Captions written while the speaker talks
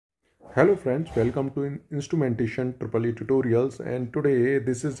Hello friends, welcome to Instrumentation EEE tutorials, and today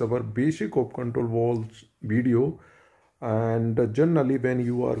this is our basic of control valves video. And generally when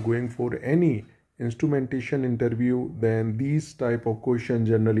you are going for any instrumentation interview, then these type of questions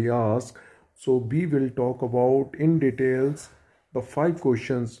generally ask. So we will talk about in details the 5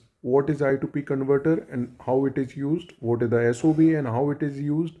 questions: what is I2P converter and how it is used, what is the SOB and how it is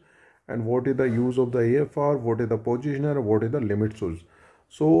used, and what is the use of the AFR, what is the positioner, what is the limit source.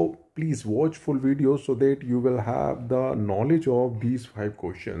 So please watch full video so that you will have the knowledge of these 5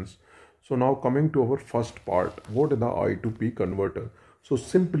 questions. So now coming to our first part, what is the I2P converter? So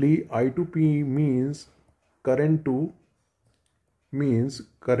simply I2P means current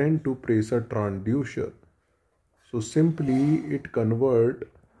to pressure transducer. So simply it convert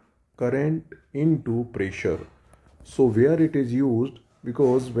current into pressure. So where it is used,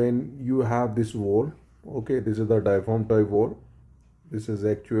 because when you have this valve, okay, this is the diaphragm type valve, this is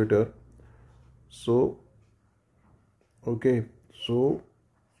actuator. So okay, so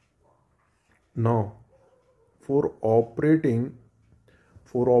now for operating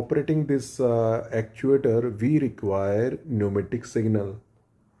this actuator, we require pneumatic signal,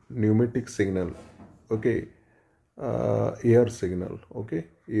 okay, air signal, okay,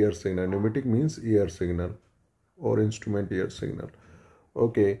 air signal. Pneumatic means air signal or instrument air signal.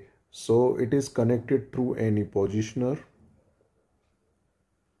 Okay, so it is connected through any positioner.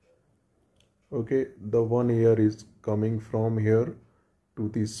 Okay, the one air is coming from here to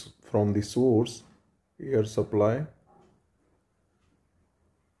this, from the source air supply,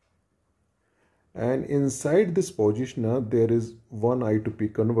 and inside this positioner there is one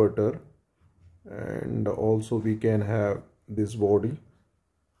I2P converter, and also we can have this body.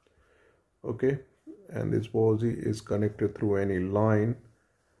 Okay, and this body is connected through any line,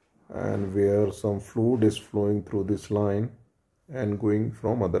 and where some fluid is flowing through this line and going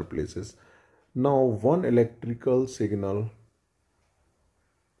from other places. Now one electrical signal,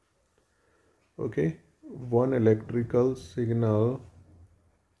 okay, one electrical signal,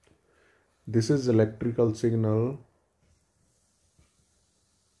 this is electrical signal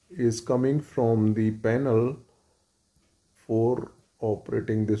is coming from the panel for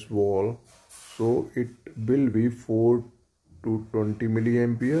operating this valve. So it will be 4 to 20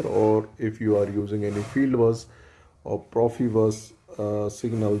 milliampere, or if you are using any field bus or profibus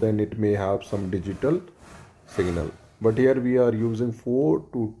signal, then it may have some digital signal. But here we are using 4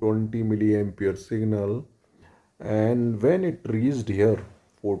 to 20 milliampere signal, and when it reached here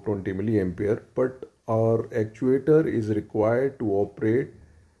 420 milliampere, but our actuator is required to operate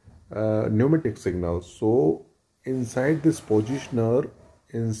pneumatic signal. So inside this positioner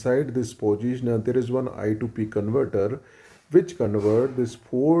there is one I2P converter which convert this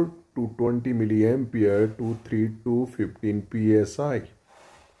 4 to 20 milliampere to 3 to 15 psi.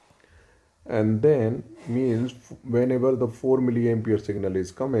 And then means whenever the 4 milliampere signal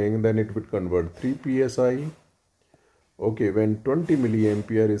is coming, then it would convert 3 psi. Okay, when 20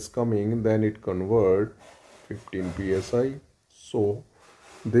 milliampere is coming, then it convert 15 psi. So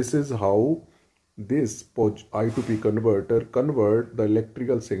this is how this I2P converter convert the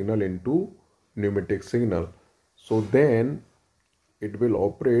electrical signal into pneumatic signal. So then it will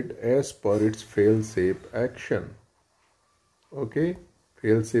operate as per its fail-safe action. Okay,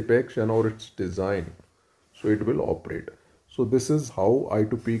 fail-safe action or its design. So it will operate. So this is how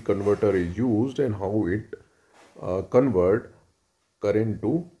I2P converter is used and how it convert current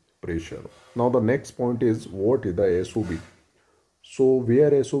to pressure. Now the next point is, what is the SOB? So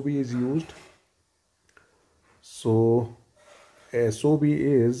where SOB is used? So SOB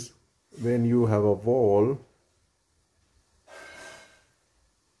is when you have a valve,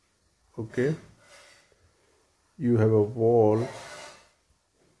 okay, you have a valve,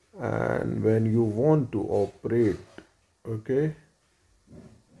 and when you want to operate, okay,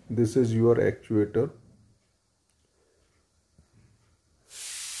 this is your actuator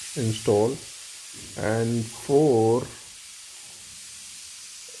installed, and for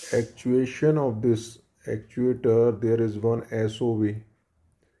actuation of this actuator there is one SOB,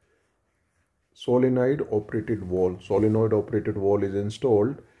 solenoid operated valve is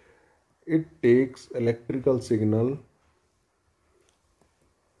installed. It takes electrical signal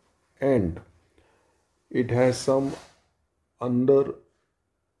and it has some under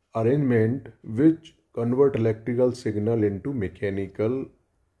arrangement which convert electrical signal into mechanical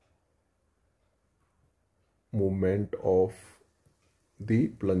movement of the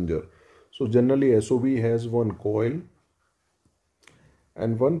plunger. So generally SOB has one coil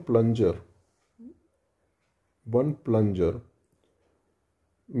and one plunger. One plunger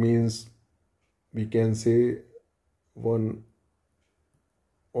means we can say one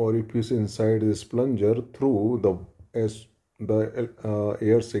orifice inside this plunger through the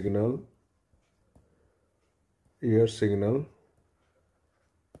air signal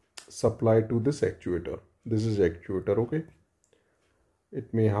supplied to this actuator. This is actuator, okay.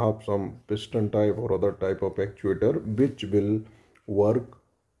 It may have some piston type or other type of actuator which will work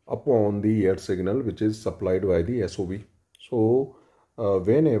upon the air signal which is supplied by the SOB. So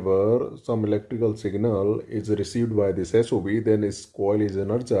whenever some electrical signal is received by this SOB, then its coil is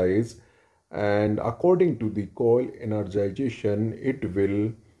energized, and according to the coil energization, it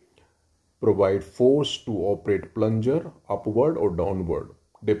will provide force to operate plunger upward or downward.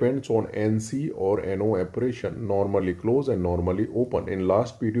 Depends on NC or NO operation, normally close and normally open. In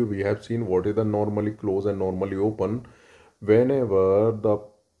last video we have seen what is the normally close and normally open. Whenever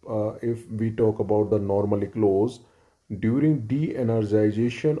if we talk about the normally close, during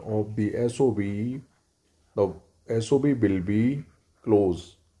de-energization of the SOB will be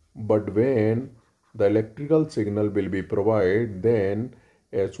closed, but when the electrical signal will be provided, then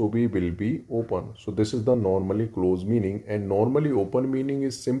SOB will be open. So this is the normally closed meaning, and normally open meaning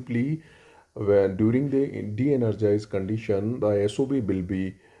is simply when during the de-energized condition the SOB will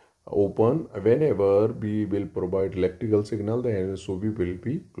be open. Whenever we will provide electrical signal, the SOB will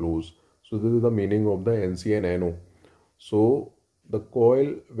be closed. So this is the meaning of the NC and NO. So the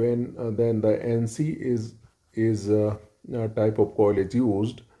coil, when then the NC is a type of coil is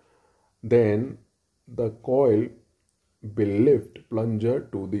used, then the coil will lift plunger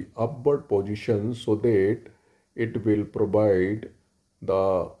to the upward position so that it will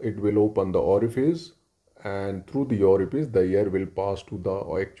open the orifice, and through the orifice the air will pass to the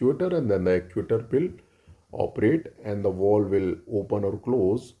actuator, and then the actuator will operate and the valve will open or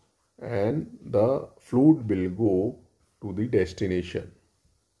close and the fluid will go to the destination.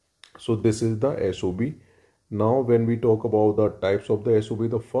 So this is the SOB. Now when we talk about the types of the SOB,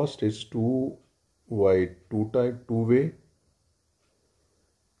 the first is 2x2 type, 2-way,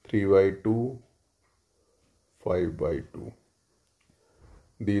 3x2, 5x2.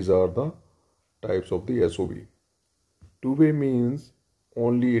 These are the types of the SOB. 2-way means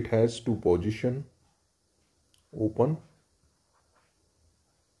only it has two position, open,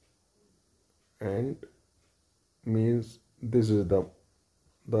 and means this is the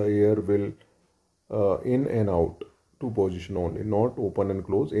air will in and out, two position only, not open and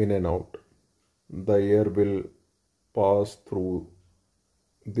close, in and out. The air will pass through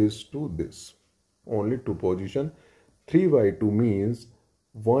this to this, only two position. 3x2 means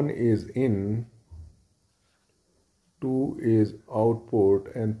one is in, two is output,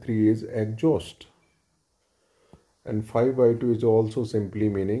 and three is exhaust. And 5x2 is also simply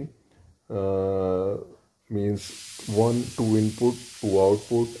meaning means two input, two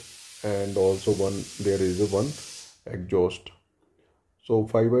output, and also there is a one exhaust. So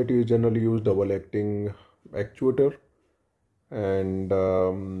 5x2 is generally used double acting actuator, and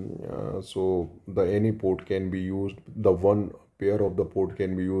so any port can be used, the one pair of the port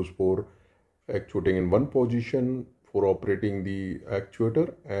can be used for actuating in one position for operating the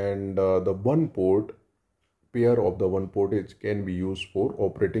actuator, and the one port pair of the one port can be used for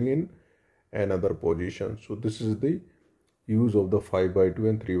operating in another position. So this is the use of the 5x2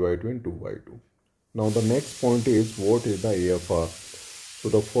 and 3x2 and 2x2. Now the next point is, what is the AFR? So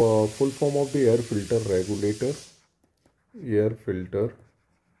the full form of the air filter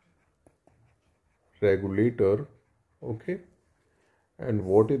regulator, okay. And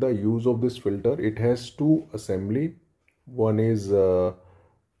what is the use of this filter? It has two assembly. One is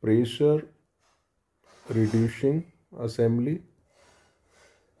pressure reducing assembly,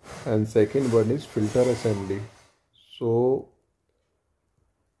 and second one is filter assembly. So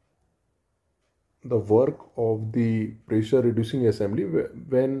the work of the pressure reducing assembly,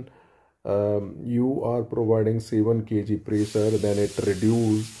 when you are providing 7 kg pressure, then it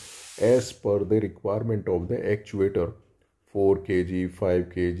reduces as per the requirement of the actuator, 4 kg, 5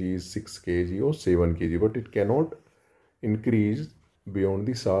 kg, 6 kg or 7 kg, but it cannot increase beyond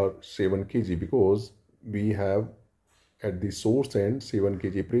the 7 kg because we have at the source end 7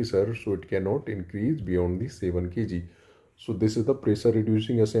 kg pressure, so it cannot increase beyond the 7 kg. So this is the pressure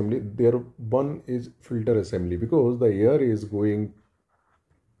reducing assembly. There one is filter assembly, because the air is going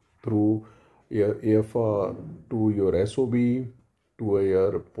through AFR to your SOB, to a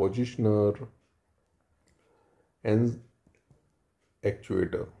air positioner and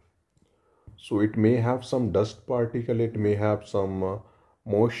actuator. So it may have some dust particle, it may have some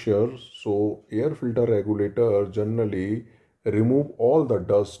moisture. So air filter regulator generally remove all the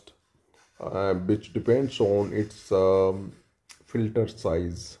dust, which depends on its filter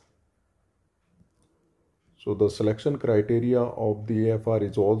size. So the selection criteria of the AFR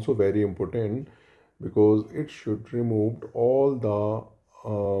is also very important because it should remove all the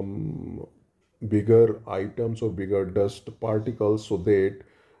bigger items or bigger dust particles so that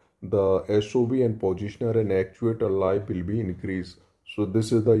the SOV and positioner and actuator life will be increased. So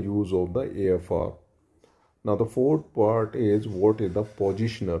this is the use of the AFR. Now the fourth part is what is the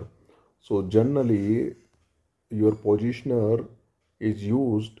positioner. So generally your positioner is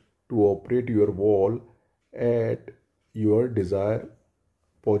used to operate your valve at your desired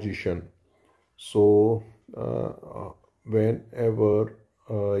position. So whenever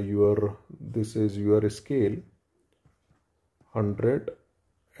this is your scale 100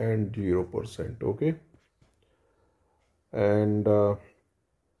 and 0%, okay, and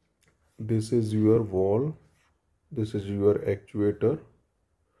this is your valve, this is your actuator,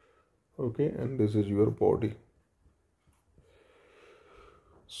 okay, and this is your body.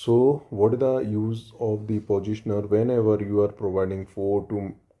 So what is the use of the positioner? Whenever you are providing 4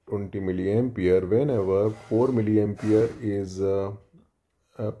 to 20 milliampere, whenever 4 milliampere is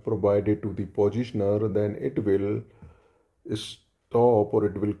provided to the positioner, then it will stop or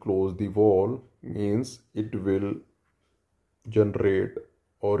it will close the valve, means it will generate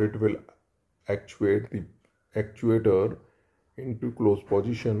or it will actuate the actuator into closed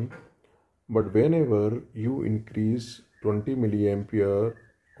position. But whenever you increase 20 milliampere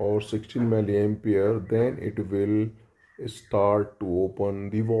or 16 milliampere, then it will start to open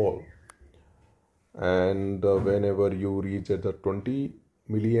the valve, and whenever you reach at the 20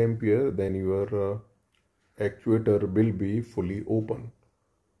 milliampere, then your actuator will be fully open.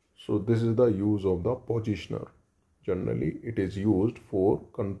 So this is the use of the positioner. Generally it is used for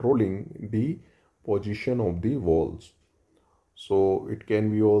controlling the position of the valves. So it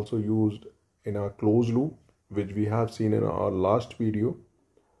can be also used in a closed loop, which we have seen in our last video.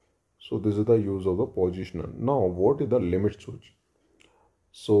 So this is the use of the positioner. Now what is the limit switch?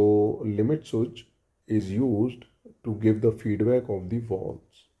 So limit switch is used to give the feedback of the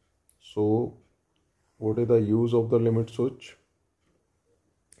valves. So what is the use of the limit switch?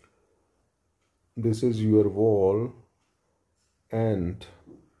 This is your valve and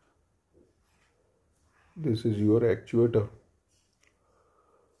this is your actuator,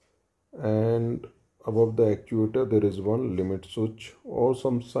 and above the actuator there is one limit switch, or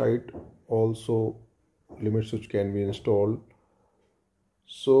some site also limit switch can be installed.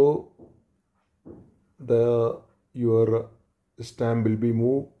 So your stem will be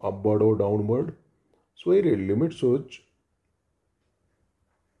moved upward or downward. So a limit switch,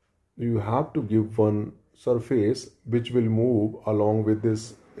 you have to give one surface which will move along with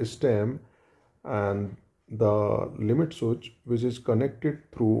this stem, and the limit switch which is connected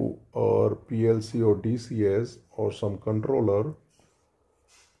through our PLC or DCS or some controller.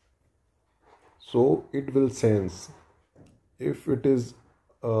 So it will sense. If it is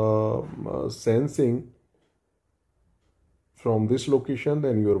sensing from this location,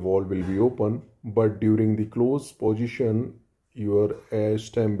 then your valve will be open, but during the closed position your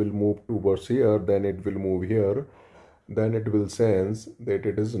stem will move towards here, then it will move here, then it will sense that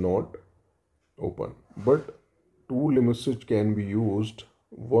it is not open. But two limit switch can be used.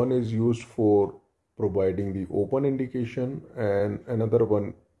 One is used for providing the open indication and another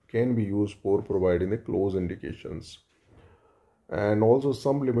one can be used for providing the close indications. And also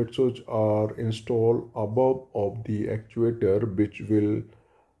some limit switch are installed above of the actuator, which will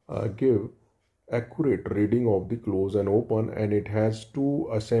give accurate reading of the close and open, and it has two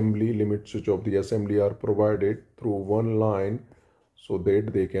assembly limit switch of the assembly are provided through one line, so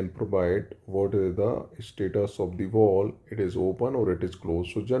that they can provide what is the status of the valve, it is open or it is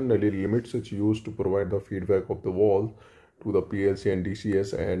closed. So generally limit switch used to provide the feedback of the valve to the PLC and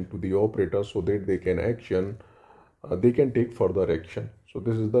DCS and to the operator, so that they can they can take further action. So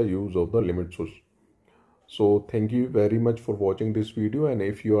this is the use of the limit switch. So thank you very much for watching this video, and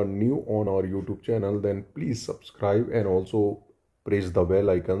if you are new on our YouTube channel, then please subscribe and also press the bell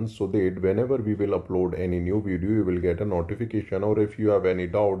icon, so that whenever we will upload any new video you will get a notification. Or if you have any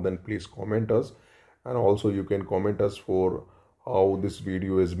doubt, then please comment us, and also you can comment us for how this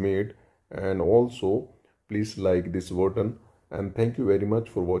video is made, and also please like this button. And thank you very much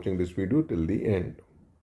for watching this video till the end.